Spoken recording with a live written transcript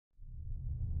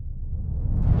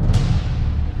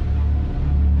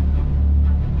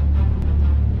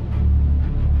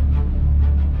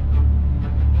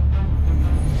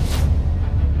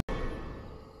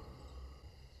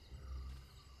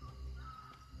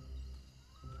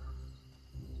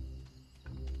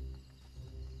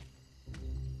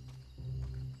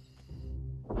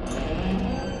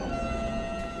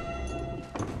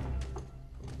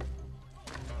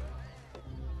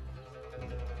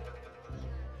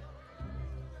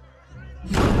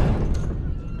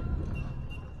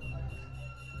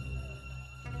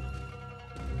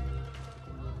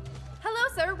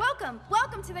sir. Welcome.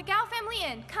 Welcome to the Gao Family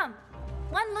Inn. Come.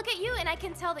 One look at you and I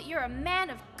can tell that you're a man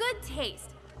of good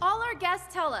taste. All our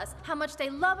guests tell us how much they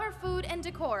love our food and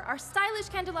decor. Our stylish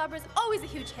candelabra is always a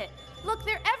huge hit. Look,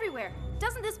 they're everywhere.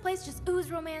 Doesn't this place just ooze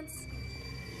romance?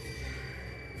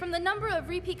 From the number of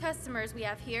repeat customers we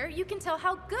have here, you can tell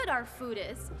how good our food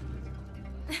is.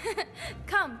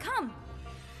 Come, come.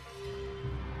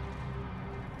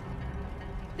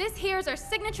 This here's our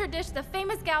signature dish, the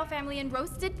famous Gao Family Inn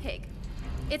roasted pig.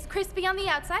 It's crispy on the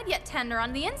outside, yet tender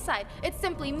on the inside. It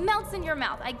simply melts in your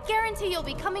mouth. I guarantee you'll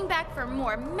be coming back for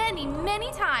more many,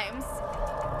 many times.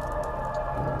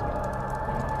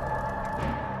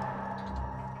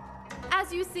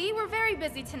 As you see, we're very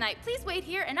busy tonight. Please wait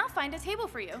here and I'll find a table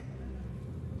for you.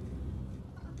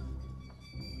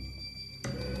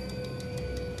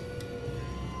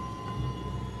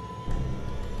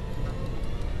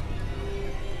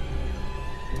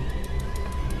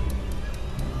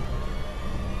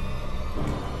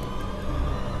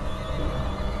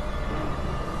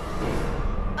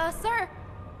 Sir.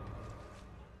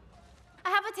 I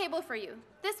have a table for you.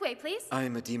 This way, please. I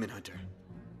am a demon hunter.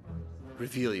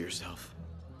 Reveal yourself.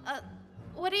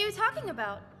 What are you talking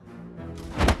about?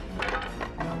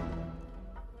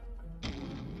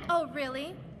 Oh,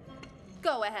 really?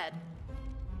 Go ahead.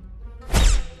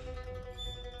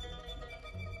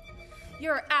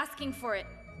 You're asking for it.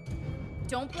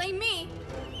 Don't blame me.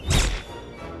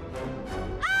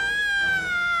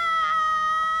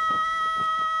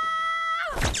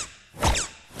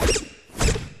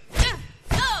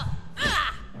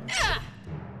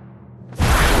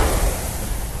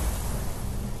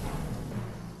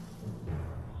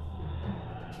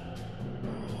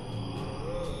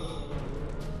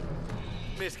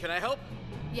 Miss, can I help?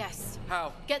 Yes.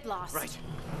 How? Get lost. Right.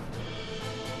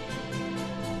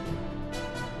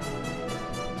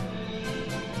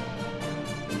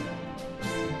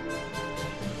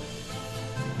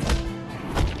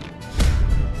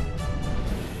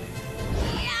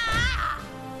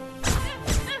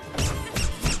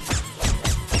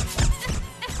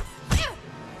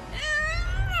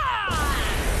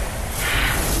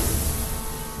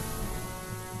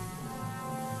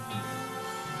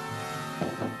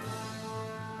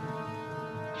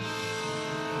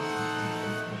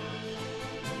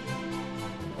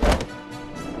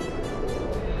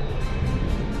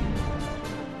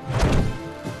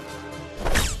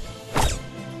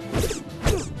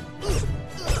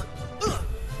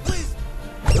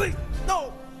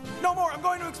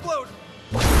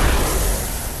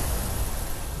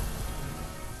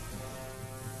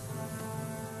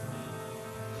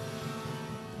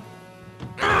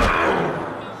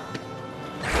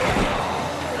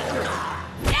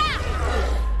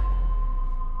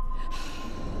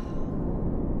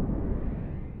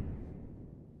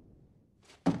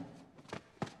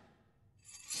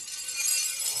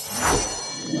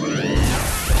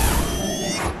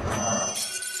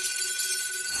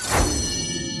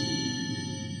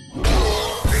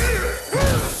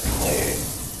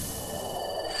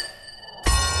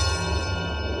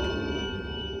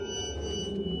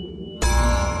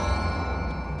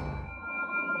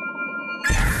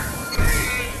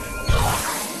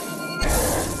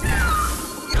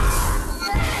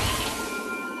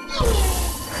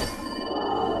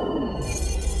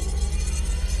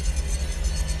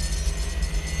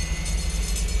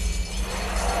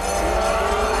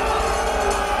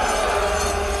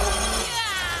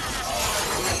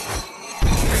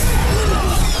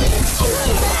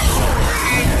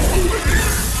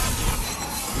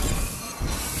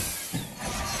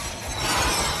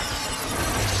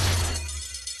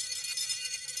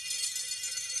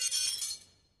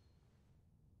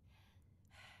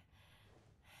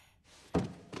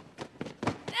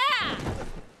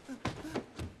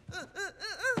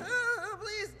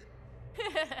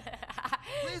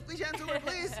 Please answer me,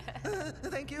 please.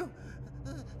 Thank you.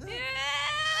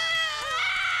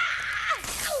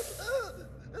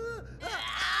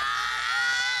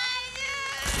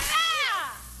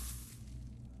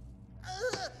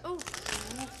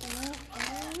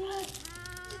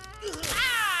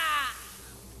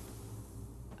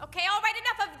 Okay, all right,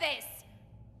 enough of this.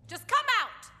 Just come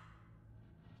out.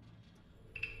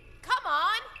 Come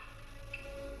on.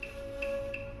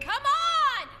 Come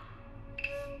on.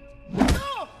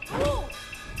 Oh, oh.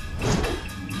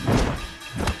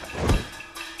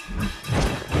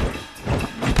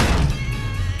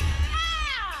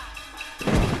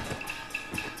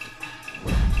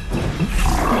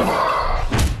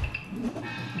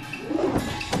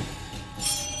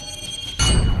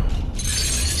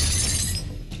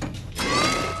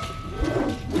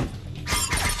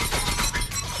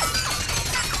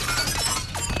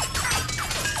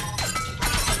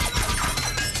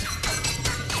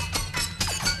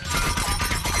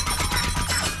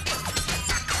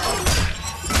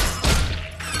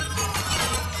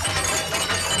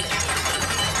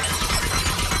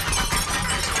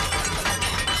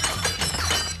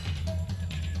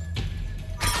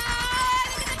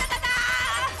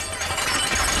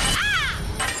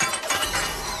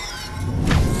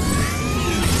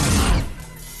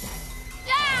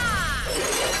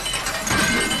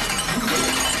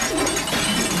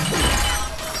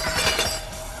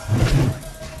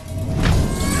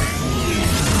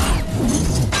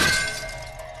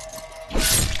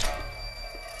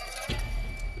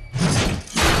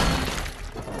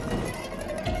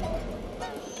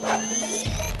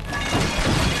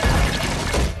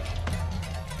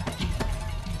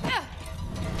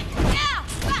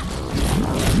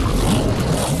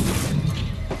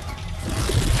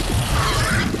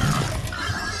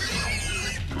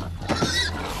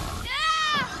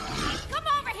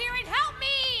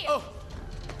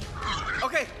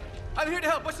 I'm here to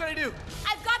help. What should I do?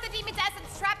 I've got the demon's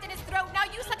essence trapped in his throat. Now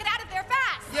you suck it out of there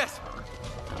fast! Yes.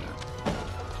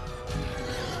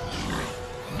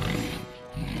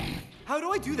 How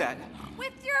do I do that?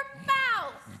 With your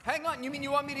mouth! Hang on, you mean you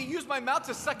want me to use my mouth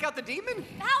to suck out the demon?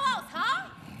 How else, huh?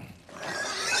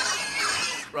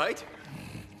 Right?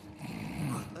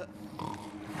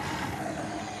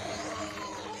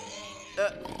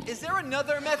 Is there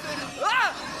another method?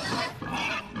 Ah!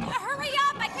 Hurry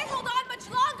up! I can't hold on much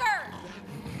longer!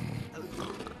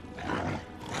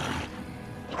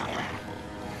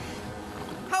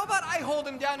 How about I hold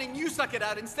him down and you suck it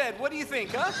out instead? What do you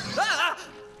think, huh? Ah!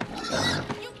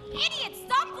 You idiot!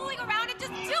 Stop fooling around and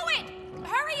just do it!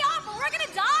 Hurry up or we're gonna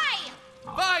die!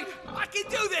 Fine! I can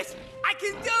do this! I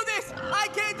can do this! I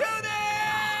can do this!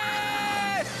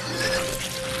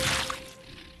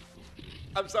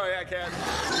 I'm sorry, I can't.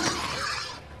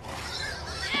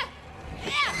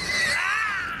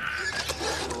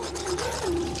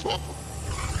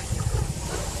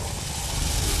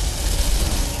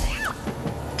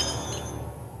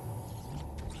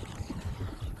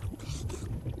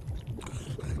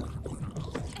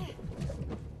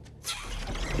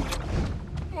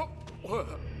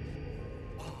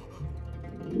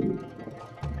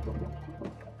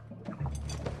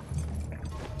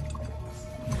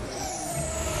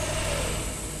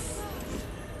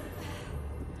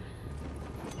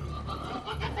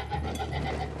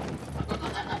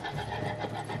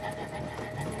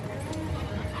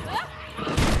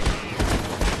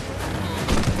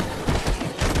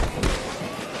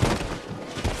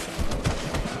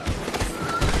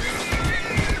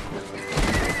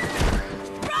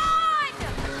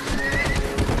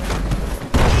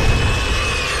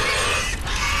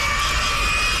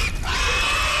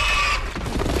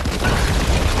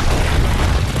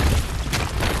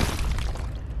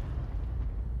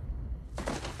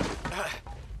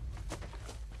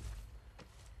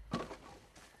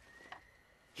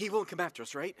 He won't come after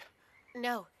us, right?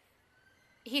 No.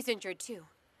 He's injured too.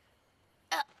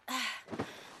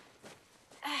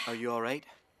 Are you all right?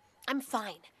 I'm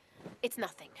fine. It's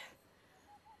nothing.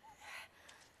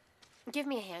 Give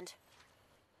me a hand.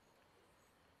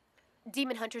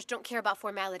 Demon hunters don't care about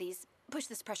formalities. Push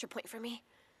this pressure point for me.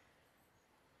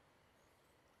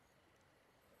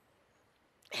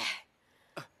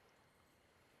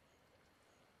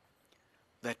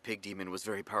 That pig demon was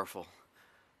very powerful.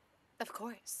 Of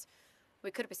course. We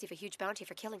could receive a huge bounty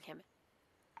for killing him.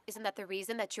 Isn't that the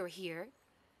reason that you're here?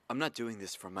 I'm not doing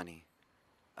this for money.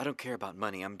 I don't care about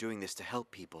money. I'm doing this to help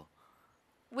people.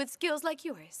 With skills like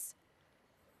yours.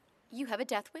 You have a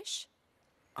death wish?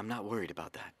 I'm not worried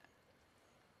about that.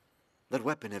 That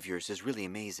weapon of yours is really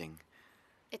amazing.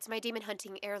 It's my demon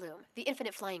hunting heirloom, the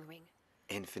infinite flying ring.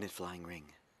 Infinite flying ring.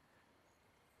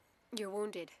 You're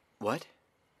wounded. What?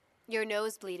 Your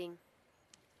nose bleeding.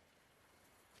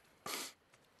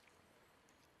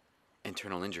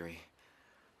 Internal injury.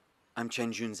 I'm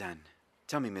Chen Junzan.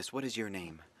 Tell me, miss, what is your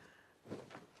name?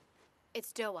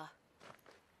 It's Doa.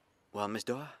 Well, Miss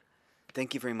Doa,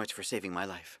 thank you very much for saving my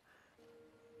life.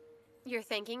 You're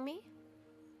thanking me?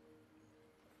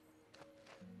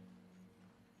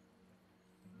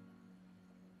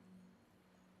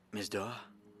 Miss Doa?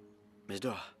 Miss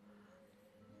Doa?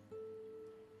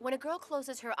 When a girl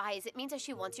closes her eyes, it means that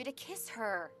she wants you to kiss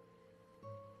her.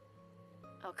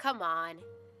 Oh, come on.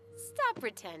 Stop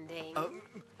pretending.